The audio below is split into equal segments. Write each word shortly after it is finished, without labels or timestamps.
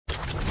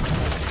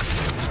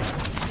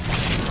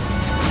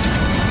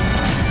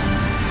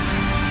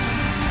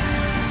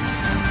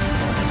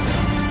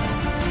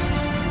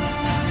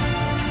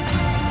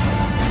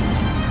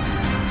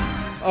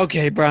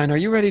Okay, Brian, are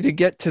you ready to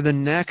get to the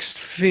next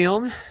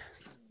film?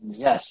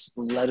 Yes,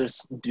 let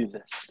us do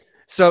this.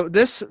 So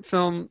this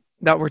film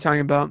that we're talking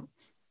about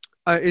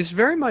is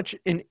very much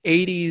an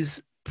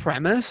 80s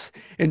premise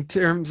in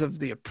terms of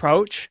the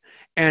approach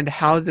and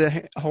how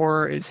the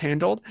horror is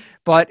handled,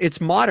 but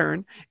it's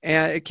modern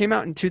and it came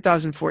out in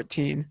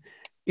 2014.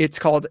 It's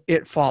called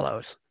It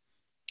Follows.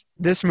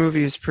 This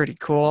movie is pretty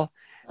cool.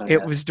 Oh It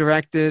yeah. was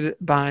directed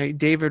by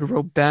David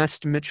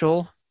Robest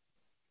Mitchell.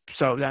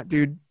 So that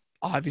dude,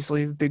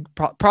 obviously,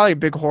 probably a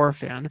big horror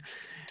fan,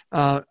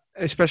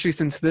 especially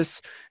since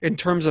this, in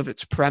terms of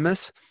its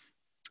premise,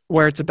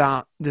 where it's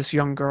about this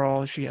young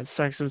girl, she has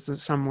sex with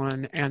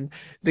someone, and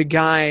the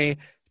guy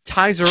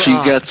ties her She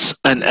up. gets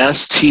an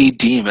ST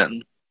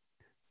demon.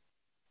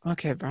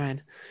 Okay,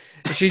 Brian.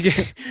 She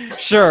get,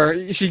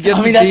 sure, she I gets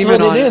a mean, that's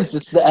demon what it on. is.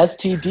 It's the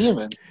ST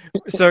demon.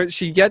 So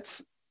she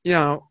gets,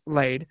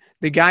 laid.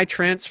 The guy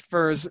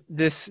transfers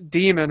this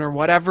demon or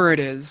whatever it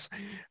is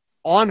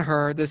on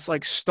her, this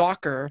like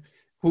stalker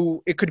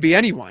who it could be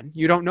anyone.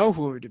 You don't know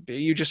who it would be.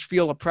 You just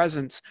feel a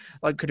presence.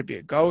 Like, could it be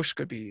a ghost?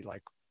 Could be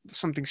like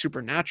something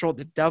supernatural,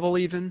 the devil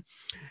even.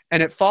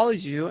 And it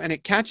follows you and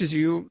it catches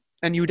you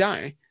and you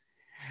die.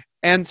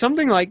 And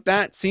something like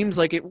that seems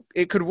like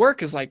it could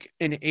work as like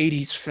an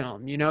 80s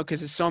film, because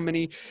there's so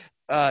many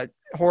uh,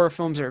 horror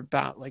films are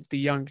about like the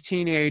young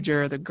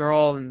teenager, the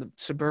girl in the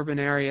suburban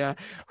area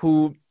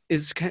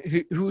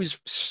who's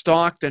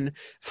stalked and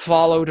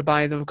followed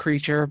by the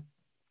creature.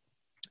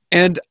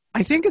 And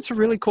I think it's a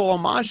really cool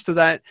homage to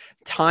that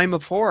time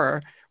of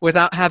horror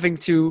without having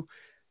to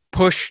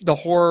push the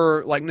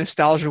horror like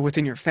nostalgia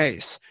within your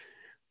face,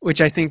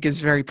 which I think is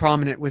very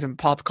prominent within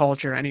pop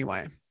culture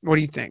anyway. What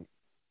do you think?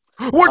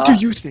 What do Uh,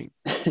 you think?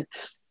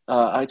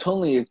 I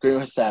totally agree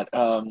with that.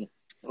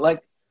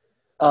 Like,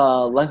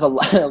 like a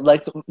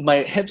like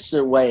my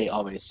hipster way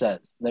always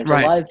says. There's a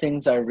Right. lot of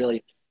things that are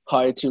really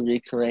hard to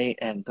recreate,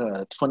 and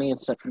the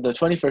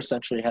 21st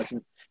century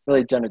hasn't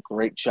really done a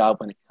great job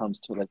when it comes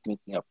to like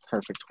making a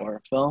perfect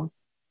horror film.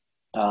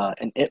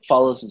 And It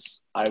Follows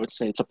is, I would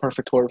say, it's a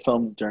perfect horror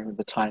film during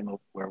the time of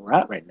where we're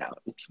at right now.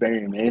 It's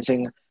very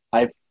amazing.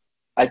 I've,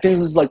 I think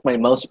this is like my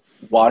most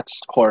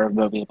watched horror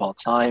movie of all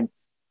time.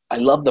 I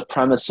love the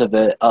premise of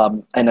it,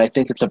 and I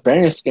think it's a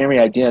very scary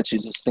idea to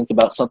just think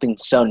about something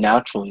so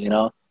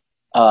natural,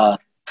 uh,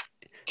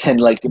 can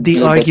like The be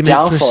the argument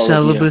for downfall of you.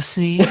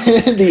 celibacy.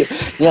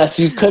 Yes,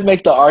 you could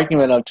make the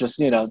argument of just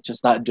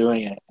just not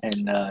doing it,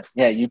 and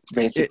yeah, you It,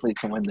 basically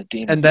can win the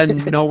demon, and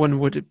then no one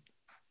would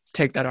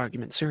take that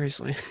argument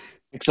seriously.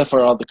 except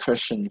for all the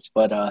Christians.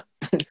 But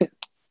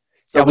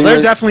so Yeah, well, we they're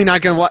were definitely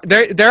not going to watch.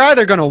 They're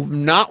either going to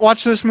not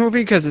watch this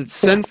movie because it's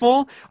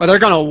sinful, or they're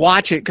going to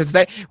watch it because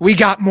we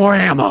got more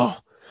ammo.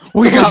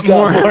 We we got got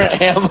more. more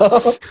ammo.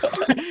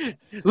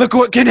 Look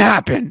what can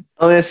happen.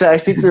 I mean, I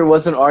think there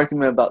was an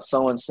argument about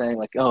someone saying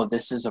like, "Oh,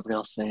 this is a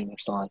real thing" or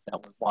something like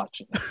that when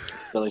watching it.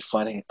 Really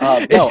funny.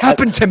 It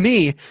happened to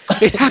me.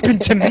 It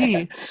happened to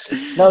me.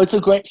 No, it's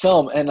a great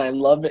film, and I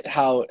love it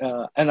how.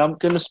 And I'm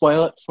gonna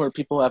spoil it for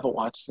people who haven't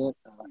watched it.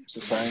 I'm so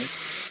sorry.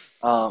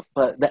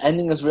 But the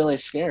ending is really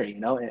scary.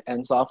 It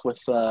ends off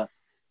with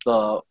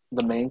the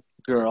main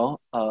girl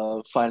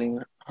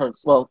finding her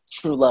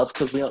true love,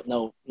 because we don't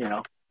know.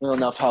 We don't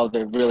know how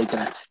they're really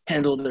gonna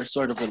handle their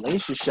sort of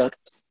relationship.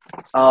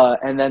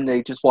 And then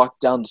they just walk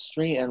down the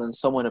street, and then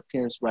someone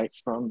appears right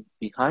from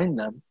behind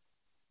them,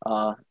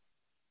 uh,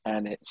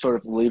 and it sort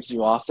of leaves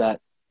you off that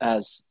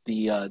as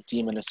the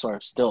demon is sort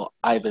of still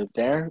either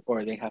there,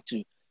 or they have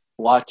to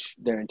watch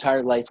their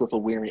entire life with a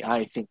weary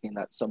eye, thinking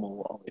that someone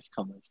will always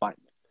come and find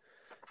them.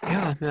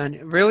 Yeah, man,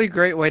 really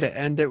great way to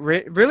end it.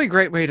 Really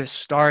great way to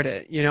start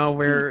it. Mm,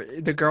 Where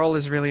the girl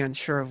is really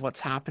unsure of what's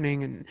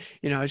happening,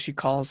 and she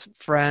calls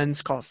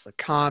friends, calls the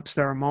cops.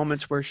 There are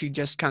moments where she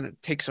just kind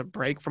of takes a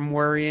break from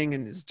worrying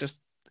and is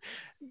just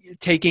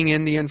taking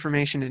in the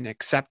information and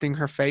accepting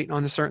her fate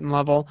on a certain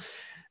level.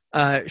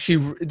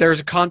 There's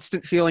a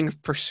constant feeling of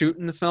pursuit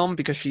in the film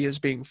because she is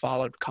being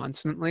followed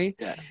constantly,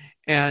 yeah.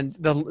 and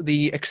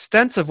the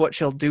extent of what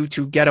she'll do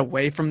to get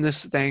away from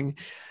this thing,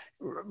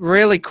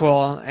 really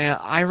cool. And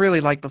I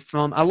really like the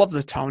film. I love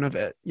the tone of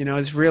it.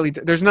 It's really,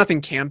 there's nothing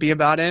campy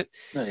about it.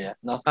 No, yeah.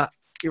 Nothing. uh,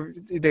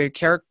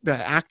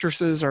 the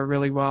actresses are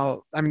really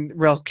well, I mean,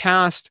 real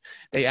cast.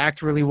 They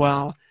act really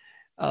well.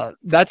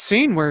 That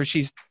scene where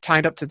she's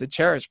tied up to the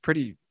chair is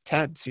pretty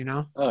tense,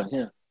 Oh,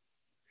 yeah.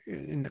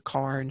 in the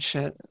car and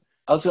shit.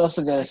 I was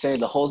also gonna say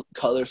the whole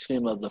color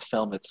scheme of the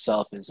film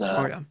itself is,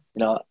 Oh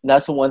yeah.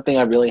 that's the one thing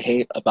I really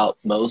hate about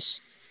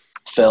most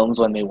films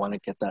when they want to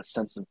get that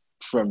sense of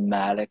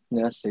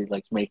dramaticness. They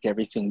like make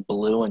everything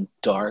blue and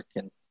dark,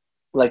 and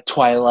like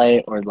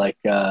Twilight, or like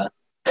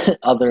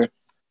other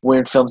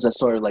weird films that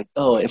sort of like,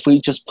 oh, if we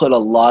just put a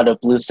lot of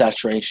blue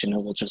saturation, it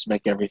will just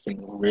make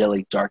everything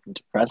really dark and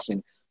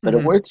depressing. But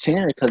it Hmm. works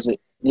here because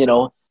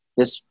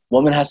this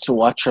woman has to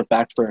watch her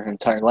back for her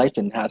entire life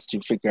and has to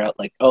figure out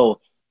like, oh,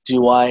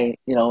 do I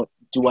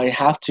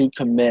have to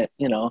commit,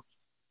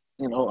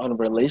 on a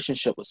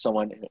relationship with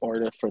someone in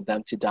order for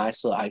them to die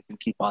so I can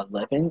keep on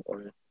living,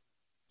 or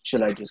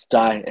should I just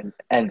die and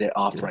end it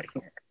off Yeah. right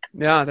here?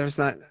 Yeah, there's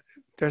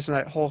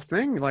that whole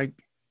thing, like,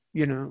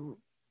 you know,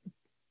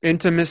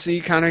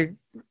 intimacy kind of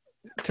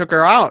took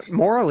her out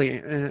morally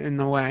in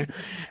the way,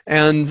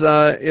 and it was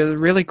a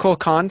really cool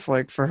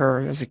conflict for her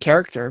as a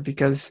character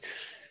because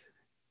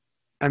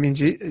I mean,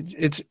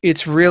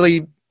 it's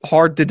really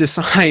hard to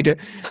decide,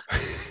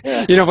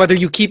 Yeah. you know, whether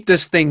you keep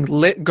this thing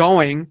lit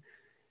going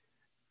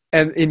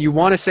and you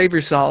want to save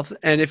yourself,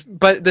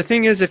 but the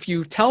thing is, if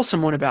you tell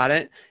someone about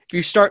it, if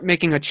you start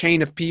making a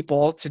chain of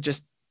people to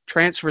just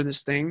transfer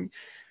this thing,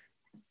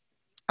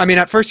 I mean,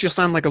 at first you'll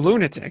sound like a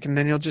lunatic, and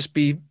then you'll just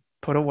be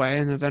put away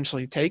and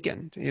eventually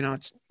taken. You know,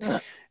 it's Yeah.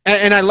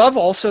 and I love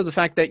also the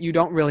fact that you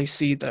don't really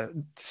see the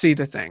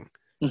thing.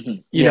 Mm-hmm.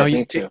 You know, Yeah,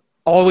 me too.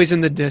 always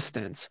in the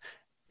distance.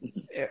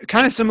 Mm-hmm.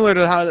 Kind of similar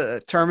to how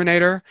the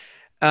Terminator,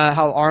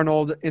 how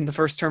Arnold in the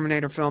first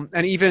Terminator film,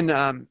 and even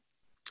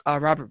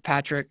Robert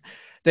Patrick,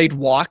 they'd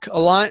walk a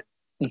lot,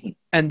 Mm-hmm.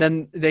 and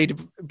then they'd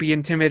be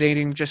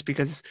intimidating just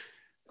because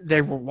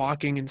they were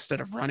walking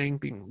instead of running,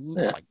 being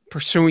Yeah. like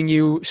pursuing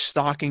you,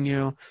 stalking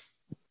you.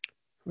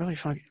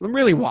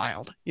 Really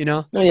wild, you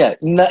know? No, yeah,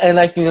 and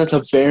I think that's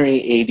a very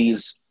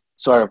 '80s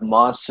sort of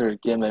monster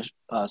gimmick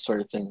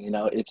sort of thing. You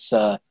know, it's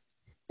that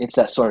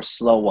sort of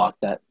slow walk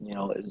that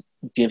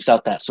gives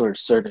out that sort of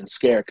certain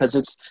scare because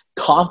it's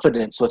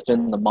confidence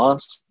within the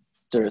monster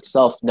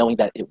itself, knowing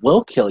that it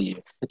will kill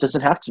you. It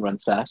doesn't have to run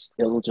fast;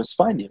 it will just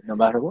find you no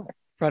matter what.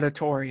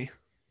 Predatory.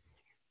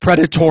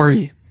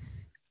 Predatory.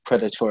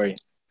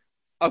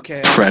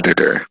 Okay.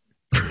 Predator.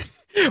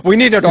 We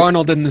needed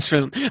Arnold in this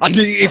film.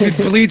 If it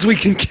bleeds, we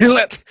can kill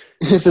it.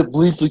 If it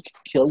bleeds, we can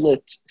kill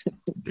it.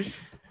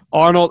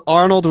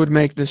 Arnold would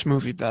make this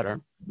movie better.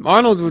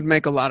 Arnold would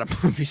make a lot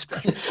of movies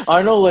better.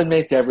 Arnold would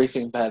make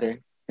everything better,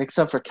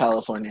 except for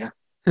California.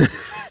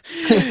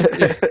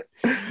 The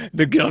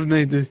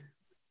governor.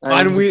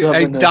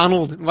 Hey,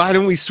 Donald, why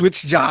don't we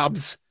switch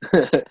jobs?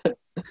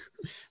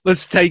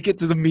 Let's take it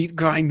to the meat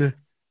grinder.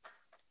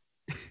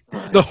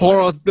 The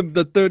horror,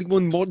 the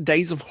 31 more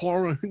days of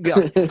horror.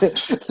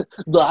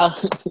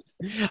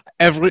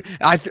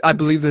 I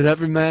believe that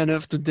every man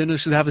after dinner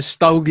should have a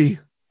stogie.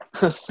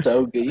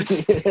 Stogie.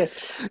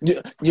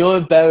 You're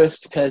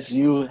embarrassed because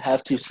you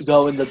have to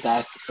go in the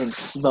back and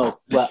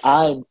smoke, but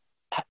I'm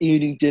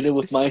eating dinner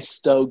with my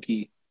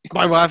stogie.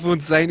 My wife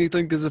won't say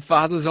anything because the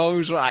father's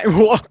always right.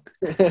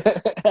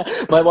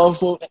 My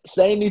wife won't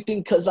say anything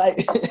because I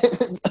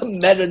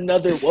met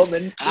another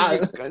woman.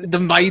 The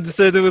maid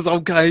said it was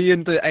okay,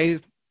 and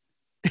the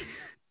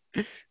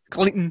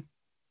Clinton.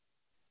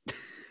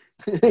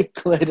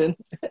 Clinton.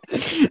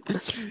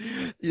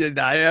 Yeah,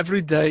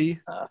 every day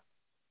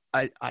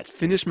I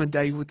finish my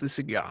day with a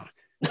cigar.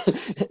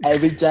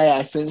 Every day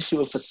I finish it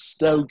with a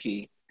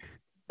stogie.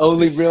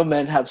 Only real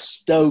men have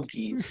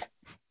stogies.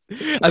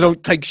 I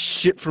don't take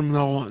shit from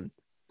no one.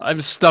 I'm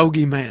a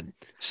stogie man.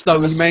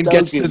 Stogie man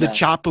gets to the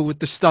chopper with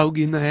the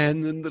stogie in the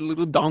hand and the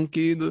little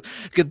donkey.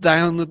 Get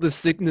down with the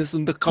sickness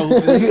and the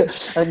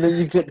COVID. And then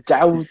you get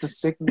down with the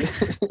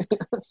sickness.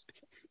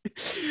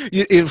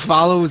 It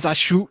follows, I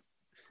shoot.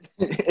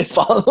 It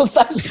follows,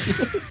 I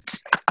shoot.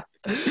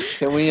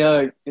 Can we,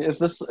 is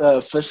this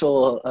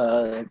official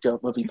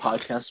Joke Movie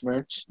Podcast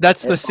merch?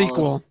 That's the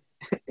sequel.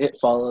 It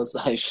Follows,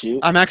 I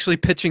Shoot. I'm actually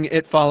pitching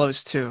It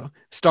Follows 2,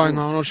 starring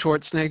Arnold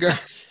Schwarzenegger,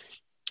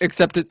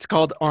 except it's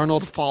called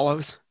Arnold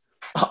Follows.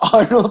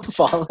 Arnold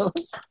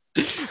Follows?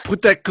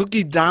 Put that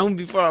cookie down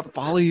before I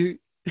follow you.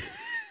 I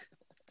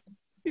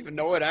don't even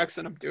know what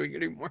accent I'm doing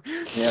anymore.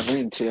 Yeah,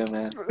 me too,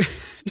 man.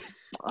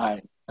 All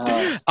right.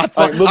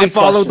 I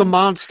follow the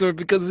monster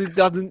because it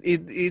doesn't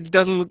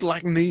look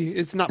like me.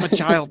 It's not my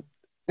child.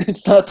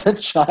 It's not the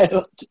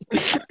child.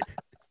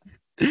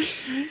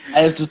 I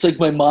have to take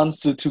my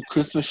monster to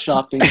Christmas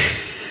shopping.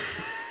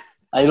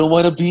 I don't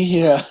want to be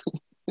here.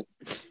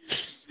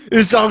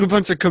 It's all a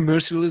bunch of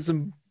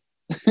commercialism.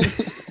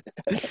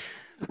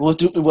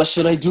 What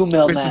should I do,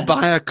 mailman?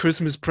 Buy our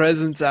Christmas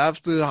presents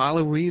after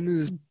Halloween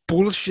is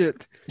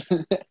bullshit.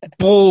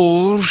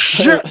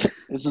 Bullshit.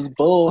 This is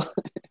bull.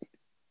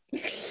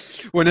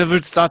 Whenever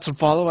it starts to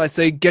follow, I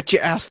say, get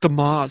your ass to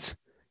Mars.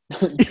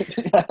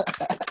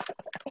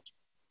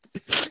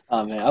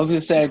 Oh, man. I was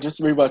going to say, I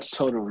just rewatched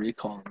Total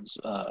Recall.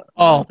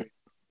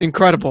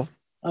 Incredible.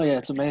 Oh, yeah,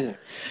 it's amazing.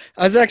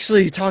 I was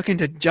actually talking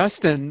to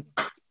Justin,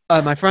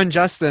 my friend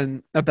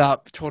Justin,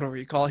 about Total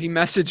Recall. He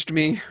messaged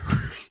me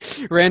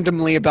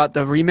randomly about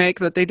the remake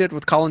that they did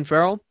with Colin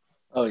Farrell.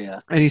 Oh, yeah.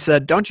 And he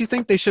said, don't you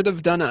think they should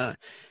have done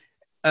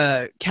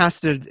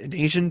casted an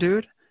Asian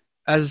dude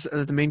as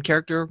the main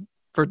character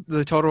for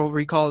the Total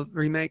Recall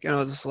remake? And I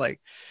was just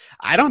like,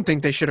 I don't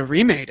think they should have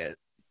remade it.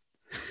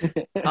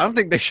 I don't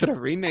think they should have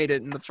remade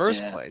it in the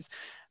first place.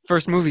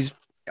 First movie's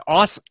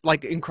awesome,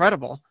 like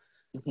incredible,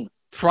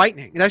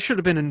 frightening. That should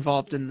have been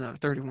involved in the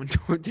 31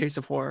 Days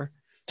of Horror.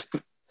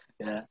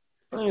 Yeah.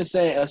 Let me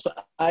say,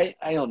 I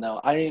don't know.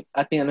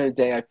 At the end of the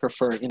day, I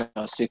prefer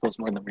sequels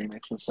more than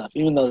remakes and stuff.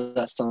 Even though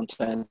that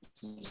sometimes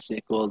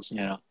sequels,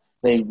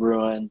 they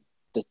ruin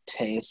the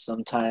taste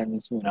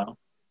sometimes,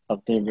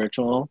 of the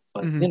original.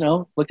 But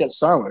look at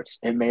Star Wars;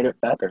 it made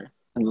it better.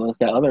 and look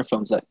at other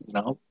films that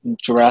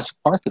Jurassic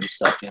Park and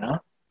stuff.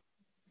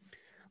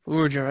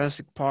 Ooh,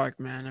 Jurassic Park,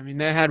 man. I mean,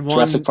 they had one.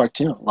 Jurassic Park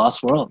 2,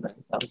 Lost World, man.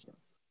 That was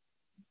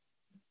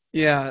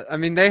Yeah, I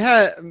mean, they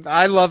had.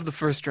 I love the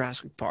first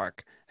Jurassic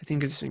Park. I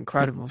think it's an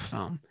incredible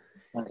film.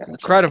 oh, yeah,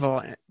 that's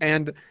Incredible.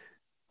 And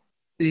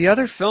the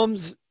other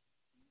films,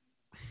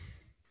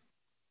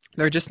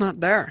 they're just not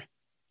there.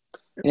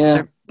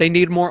 Yeah, They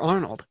need more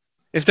Arnold.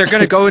 If they're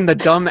going to go in the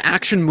dumb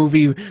action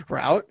movie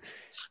route,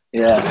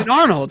 yeah. put in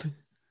Arnold.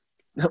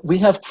 We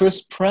have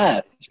Chris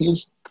Pratt.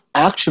 He's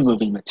action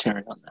movie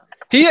material now.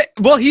 He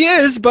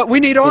is, but we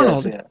need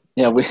Arnold. Yes,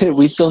 yeah,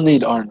 we still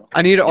need Arnold.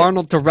 I need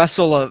Arnold to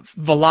wrestle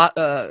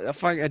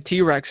a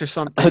T-Rex or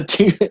something.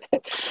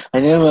 I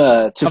need him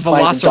to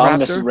fight Velociraptor?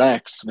 Indominus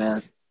Rex,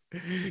 man.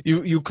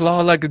 You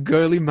claw like a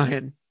girly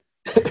man.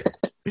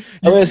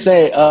 I would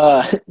say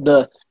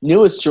the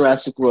newest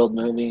Jurassic World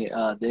movie,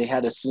 they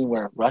had a scene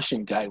where a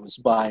Russian guy was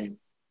buying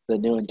the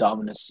new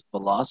Indominus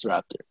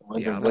Velociraptor. It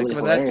would have been really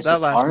hilarious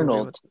if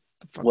Arnold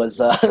was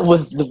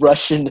the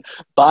Russian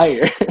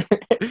buyer.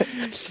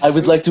 I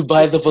would like to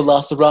buy the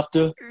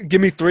Velociraptor.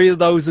 Give me 3 of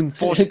those and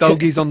 4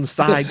 stogies on the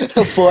side.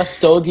 4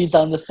 stogies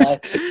on the side.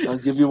 I'll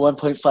give you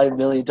 $1.5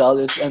 million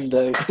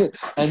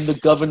and the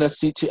governor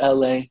seat to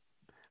LA.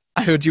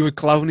 I heard you were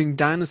cloning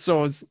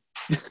dinosaurs.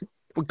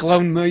 Well,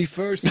 clone me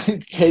first.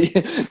 Can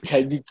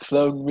you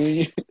clone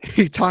me?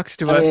 He talks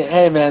to her. I mean,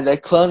 hey man, they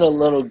cloned a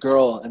little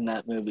girl in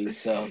that movie,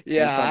 so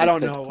yeah, I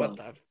don't know what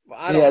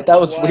that. That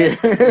was weird.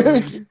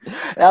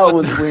 That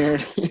was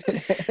weird.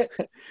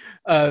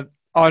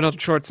 Arnold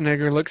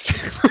Schwarzenegger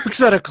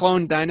looks at a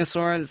clone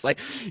dinosaur and it's like,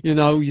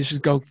 you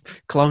should go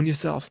clone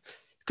yourself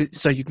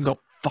so you can go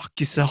fuck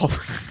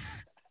yourself.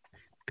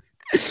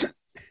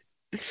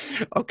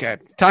 Okay,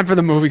 time for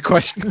the movie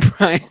question,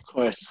 Brian. Of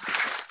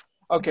course.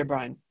 Okay,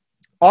 Brian.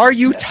 Are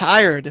you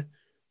tired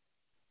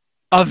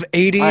of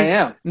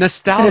 80s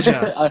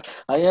nostalgia?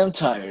 I am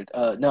tired.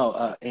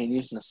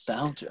 80s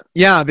nostalgia.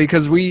 Yeah,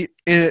 because we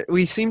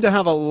seem to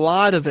have a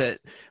lot of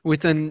it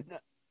within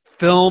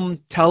film,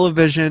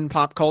 television,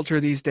 pop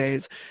culture these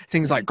days.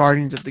 Things like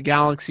Guardians of the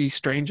Galaxy,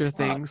 Stranger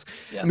Things.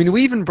 Yes. I mean,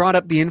 we even brought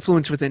up the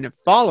influence within It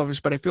Follows,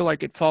 but I feel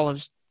like It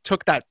Follows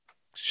took that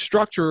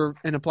structure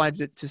and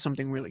applied it to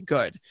something really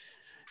good.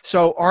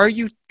 So are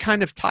you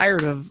kind of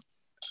tired of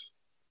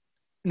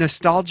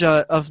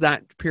nostalgia of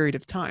that period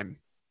of time?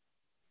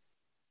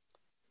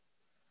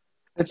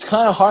 It's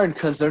kind of hard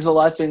because there's a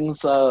lot of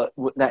things that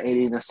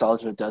 80s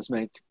nostalgia does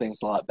make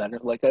things a lot better.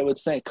 Like I would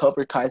say,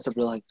 Cobra Kai is a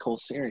really cool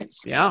series.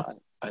 Yeah.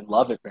 I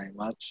love it very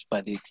much,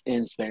 but it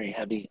is very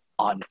heavy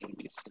on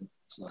 80s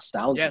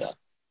nostalgia. Yes.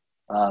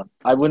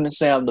 I wouldn't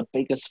say I'm the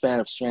biggest fan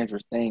of Stranger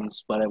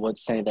Things, but I would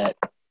say that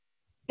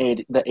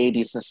the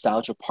 80s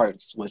nostalgia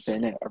parts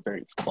within it are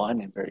very fun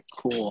and very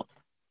cool.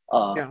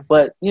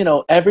 But,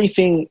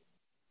 everything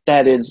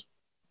that is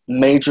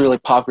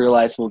majorly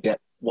popularized will get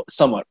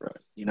somewhat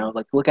ruined.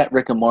 Like look at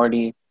Rick and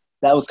Morty.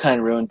 That was kind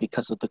of ruined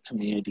because of the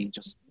community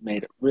just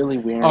made it really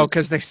weird. Oh,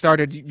 because they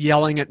started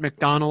yelling at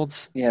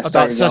McDonald's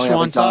about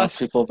Szechuan sauce?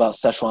 People about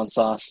Szechuan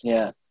sauce,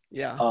 yeah.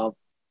 Yeah.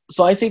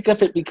 So I think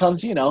if it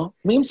becomes,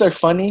 memes are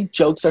funny,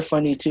 jokes are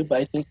funny too, but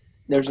I think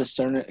there's a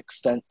certain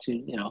extent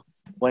to,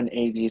 when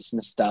 80s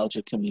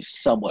nostalgia can be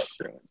somewhat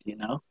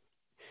ruined,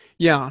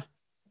 Yeah.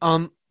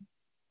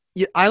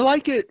 Yeah, I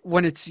like it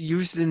when it's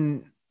used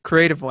in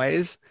creative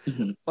ways.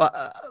 Mm-hmm.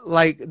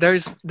 Like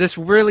there's this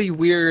really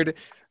weird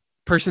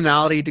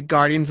personality to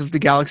Guardians of the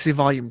Galaxy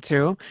Volume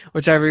 2,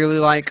 which I really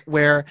like,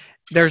 where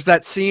there's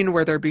that scene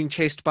where they're being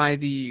chased by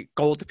the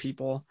gold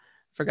people.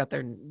 Forgot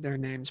their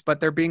names, but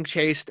they're being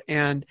chased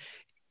and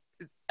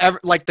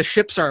like the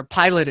ships are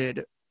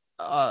piloted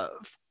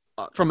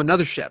from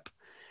another ship.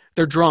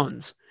 They're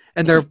drones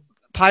and they're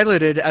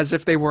piloted as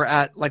if they were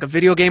at like a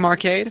video game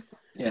arcade.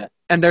 Yeah.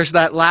 And there's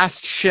that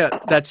last ship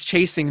that's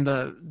chasing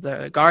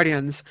the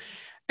Guardians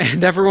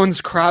and everyone's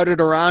crowded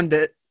around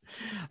it.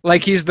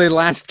 Like he's the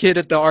last kid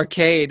at the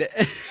arcade.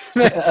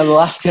 The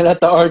last kid at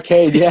the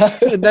arcade, yeah.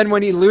 And then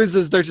when he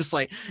loses, they're just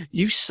like,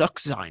 "You suck,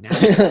 Zyna.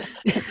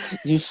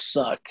 You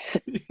suck."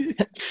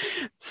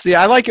 See,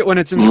 I like it when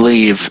it's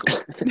leave.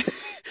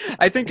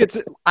 I think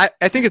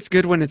it's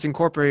good when it's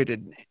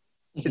incorporated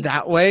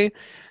that way.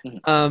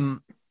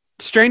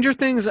 Stranger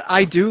Things,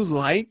 I do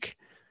like,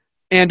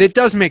 and it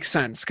does make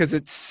sense because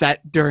it's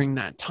set during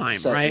that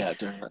time, right? Yeah,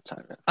 during that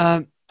time.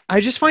 Yeah.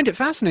 I just find it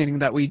fascinating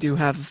that we do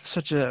have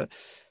such a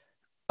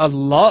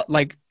lot,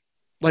 like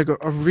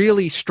a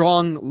really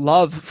strong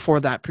love for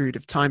that period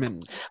of time.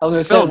 And I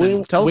was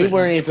going to say, we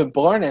weren't even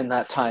born in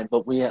that time,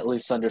 but we at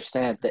least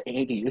understand the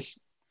 80s.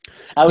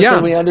 I would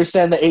say we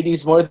understand the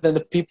 80s more than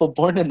the people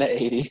born in the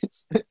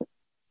 80s.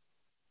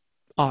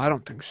 Oh, I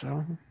don't think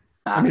so.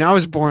 I mean, I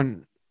was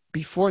born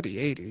before the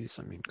 80s.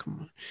 I mean, come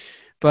on.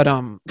 But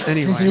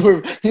anyway.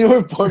 you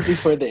were born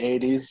before the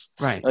 80s.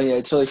 Right. Oh, yeah,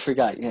 I totally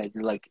forgot. Yeah,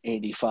 you're like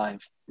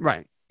 85.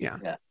 Right, yeah.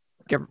 Yeah.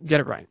 Get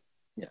it right.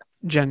 Yeah.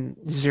 Gen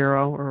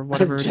 0 or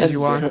whatever it is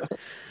you are.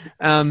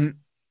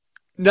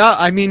 No,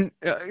 I mean,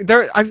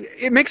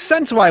 it makes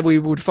sense why we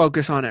would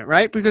focus on it,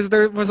 right? Because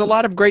there was a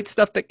lot of great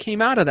stuff that came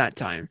out of that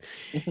time.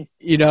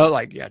 You know,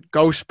 like you had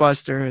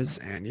Ghostbusters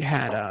and you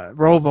had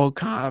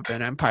RoboCop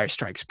and Empire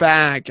Strikes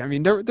Back. I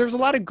mean, there's a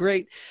lot of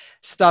great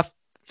stuff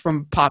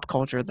from pop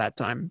culture at that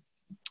time.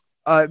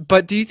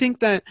 But do you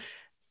think that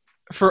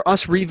for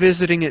us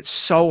revisiting it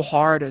so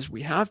hard as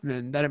we have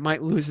been, that it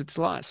might lose its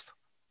lust?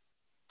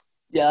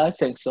 Yeah, I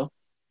think so.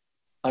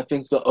 I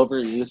think the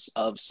overuse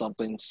of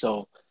something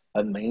so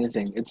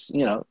amazing, it's,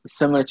 you know,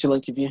 similar to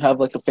like if you have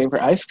like a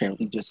favorite ice cream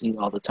you just eat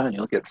all the time,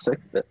 you'll get sick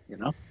of it, you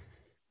know?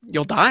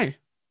 You'll die.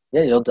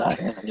 Yeah, you'll die.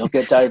 Yeah. You'll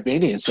get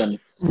diabetes and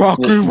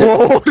Rocky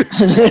Road.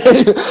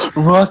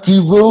 Rocky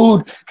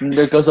Road. And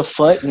there goes a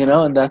foot, you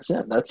know, and that's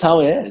it. That's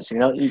how it is. You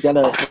know, you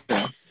gotta. You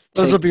know,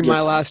 those will be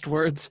my last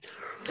words.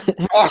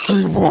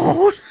 Rocky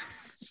Road.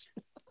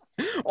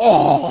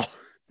 Oh.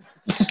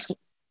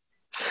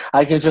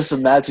 I can just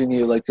imagine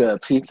you like a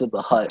Pizza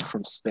the Hut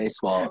from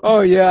Spaceball.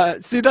 Oh yeah,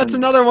 see that's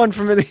another one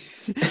from it.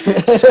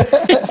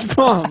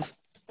 Spaceballs.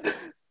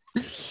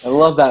 I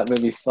love that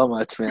movie so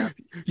much, man.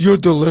 You're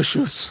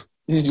delicious.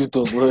 You're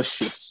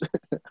delicious.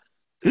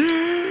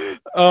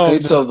 Oh,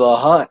 Pizza the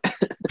Hut.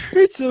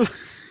 Pizza.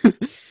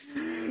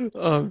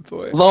 Oh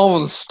boy.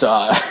 Lone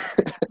Star.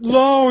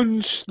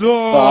 Lone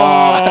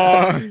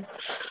Star.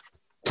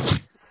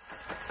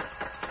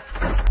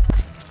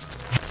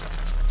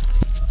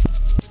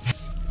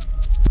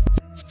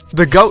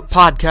 The GOAT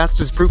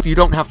Podcast is proof you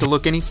don't have to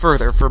look any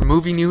further for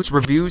movie news,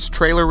 reviews,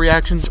 trailer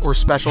reactions, or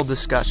special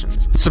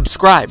discussions.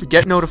 Subscribe,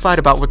 get notified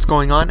about what's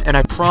going on, and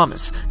I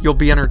promise you'll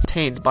be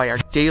entertained by our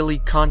daily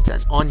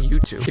content on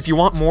YouTube. If you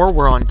want more,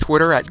 we're on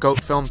Twitter at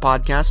GOAT Film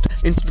Podcast,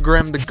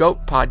 Instagram The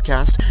GOAT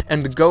Podcast,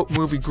 and the GOAT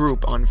Movie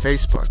Group on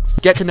Facebook.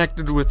 Get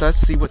connected with us,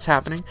 see what's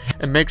happening,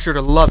 and make sure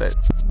to love it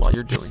while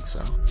you're doing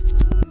so.